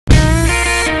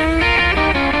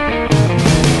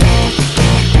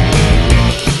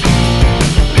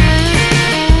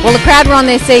Well, the crowd were on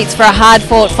their seats for a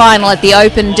hard-fought final at the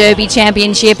Open Derby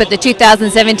Championship at the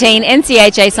 2017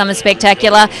 NCHA Summer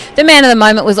Spectacular. The man of the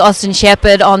moment was Austin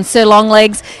Shepard on Sir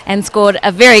Longlegs and scored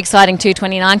a very exciting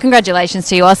 2:29. Congratulations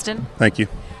to you, Austin. Thank you.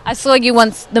 I saw you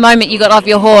once the moment you got off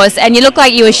your horse, and you looked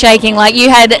like you were shaking, like you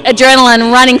had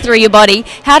adrenaline running through your body.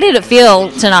 How did it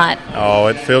feel tonight? Oh,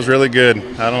 it feels really good.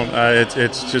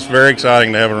 It's just very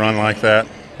exciting to have a run like that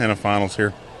in a finals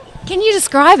here. Can you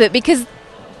describe it? Because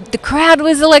the crowd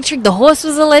was electric, the horse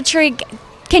was electric.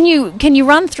 Can you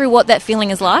run through what that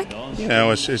feeling is like? You know,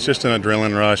 it's just an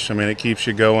adrenaline rush. I mean, it keeps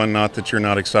you going. Not that you're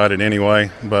not excited anyway,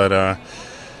 but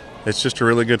it's just a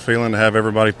really good feeling to have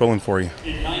everybody pulling for you.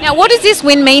 Now, what does this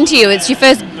win mean to you? It's your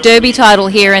first Derby title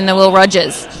here in the Will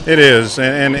Rogers. It is,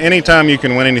 and anytime you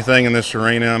can win anything in this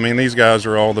arena, I mean, these guys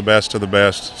are all the best of the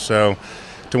best. So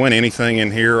to win anything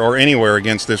in here or anywhere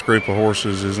against this group of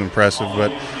horses is impressive.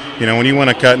 But you know, when you win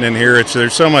a cutting in here,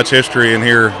 there's so much history in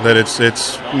here that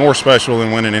it's more special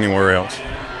than winning anywhere else.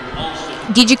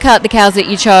 Did you cut the cows that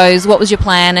you chose? What was your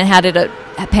plan, and how did it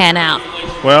pan out?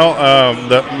 Well,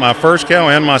 my first cow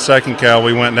and my second cow,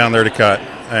 we went down there to cut,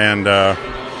 and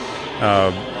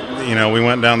you know, we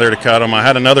went down there to cut them. I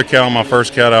had another cow on my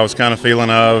first cut I was kind of feeling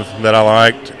of that I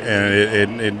liked,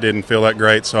 and it didn't feel that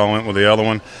great, so I went with the other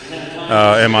one.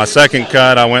 In my second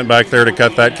cut, I went back there to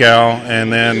cut that cow,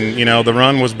 and then, you know, the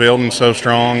run was building so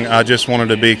strong, I just wanted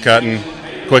to be cutting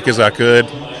quick as I could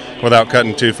without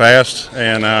cutting too fast,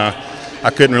 and I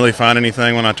couldn't really find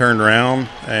anything when I turned around,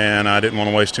 and I didn't want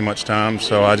to waste too much time,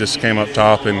 so I just came up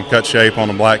top and cut shape on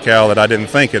a black cow that I didn't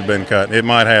think had been cut. It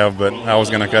might have, but I was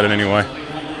going to cut it anyway.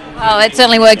 Oh, it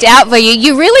certainly worked out for you.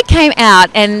 You really came out,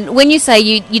 and when you say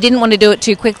you didn't want to do it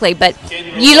too quickly, but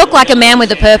you look like a man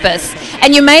with a purpose,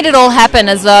 and you made it all happen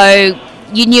as though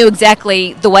you knew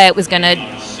exactly the way it was going to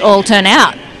all turn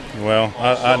out. Well,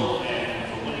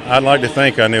 I'd like to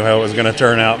think I knew how it was going to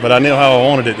turn out, but I knew how I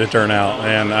wanted it to turn out,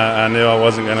 and I knew I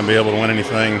wasn't going to be able to win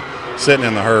anything sitting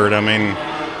in the herd. I mean,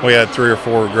 we had 3 or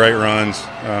 4 great runs.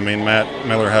 I mean, Matt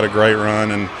Miller had a great run,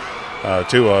 and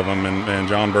 2 of them, and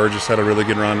John Burgess had a really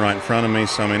good run right in front of me.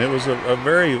 So, I mean, it was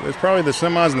it's probably the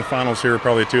semis and the finals here are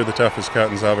probably 2 of the toughest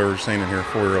cuttings I've ever seen in here,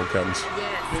 4-year-old cuttings.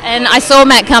 And I saw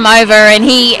Matt come over, and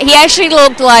he actually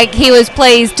looked like he was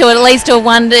pleased to at least have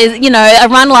won, you know, a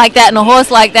run like that and a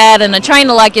horse like that and a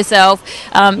trainer like yourself,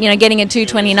 you know, getting a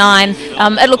 2:29.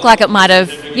 It looked like it might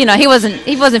have, you know, he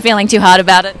wasn't feeling too hard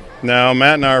about it. No,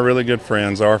 Matt and I are really good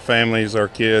friends. Our families, our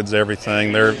kids,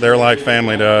 everything. They're like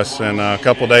family to us. And a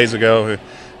couple of days ago,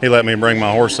 he let me bring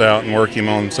my horse out and work him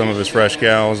on some of his fresh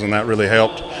cows, and that really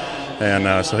helped.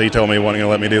 And so he told me he wasn't going to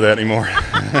let me do that anymore.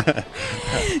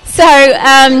 So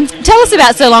tell us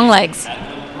about Sir Longlegs.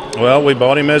 Well, we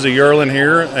bought him as a yearling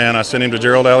here, and I sent him to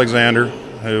Gerald Alexander,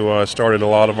 who started a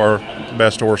lot of our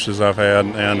best horses I've had.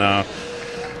 And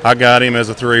I got him as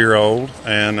a 3-year-old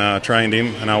and trained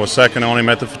him, and I was second on him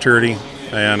at the Futurity,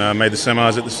 and made the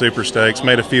semis at the Super Stakes,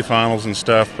 made a few finals and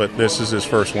stuff, but this is his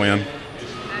first win.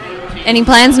 Any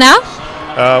plans now?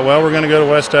 Well, we're going to go to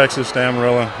West Texas to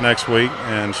Amarillo next week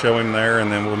and show him there,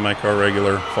 and then we'll make our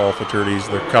regular fall Futurities,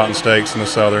 the Cotton Stakes and the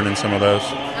Southern and some of those.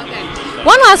 Okay.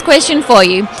 One last question for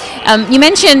you. You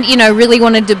mentioned, you know, really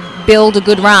wanted to build a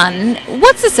good run.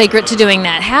 What's the secret to doing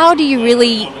that? How do you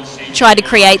really try to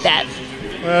create that?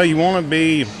 Well, you want to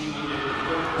be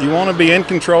in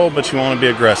control, but you want to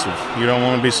be aggressive. You don't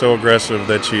want to be so aggressive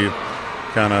that you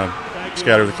kind of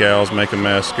scatter the cows, make a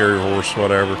mess, scare your horse,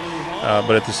 whatever.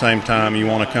 But at the same time, you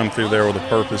want to come through there with a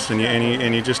purpose, and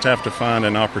you just have to find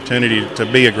an opportunity to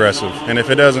be aggressive. And if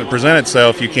it doesn't present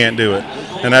itself, you can't do it.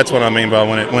 And that's what I mean by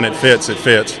when it fits, it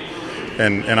fits.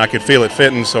 And I could feel it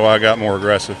fitting, so I got more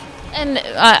aggressive. And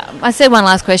I said one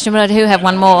last question, but I do have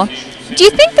one more. Do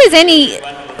you think there's any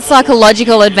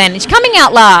psychological advantage coming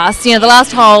out last? You know, the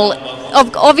last hole.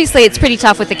 Obviously, it's pretty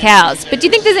tough with the cows, but do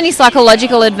you think there's any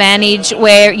psychological advantage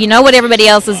where you know what everybody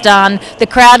else has done? The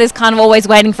crowd is kind of always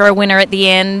waiting for a winner at the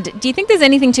end. Do you think there's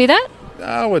anything to that?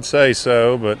 I would say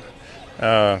so, but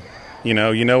you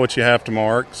know what you have to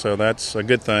mark, so that's a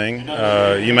good thing.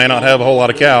 You may not have a whole lot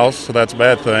of cows, so that's a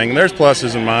bad thing. There's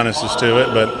pluses and minuses to it,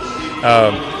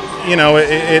 but you know,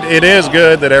 it is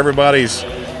good that everybody's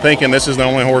thinking this is the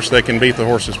only horse that can beat the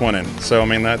horse that's winning. So I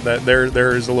mean that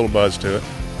there is a little buzz to it.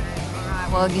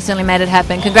 Well, you certainly made it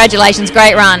happen. Congratulations,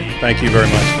 great run. Thank you very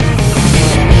much.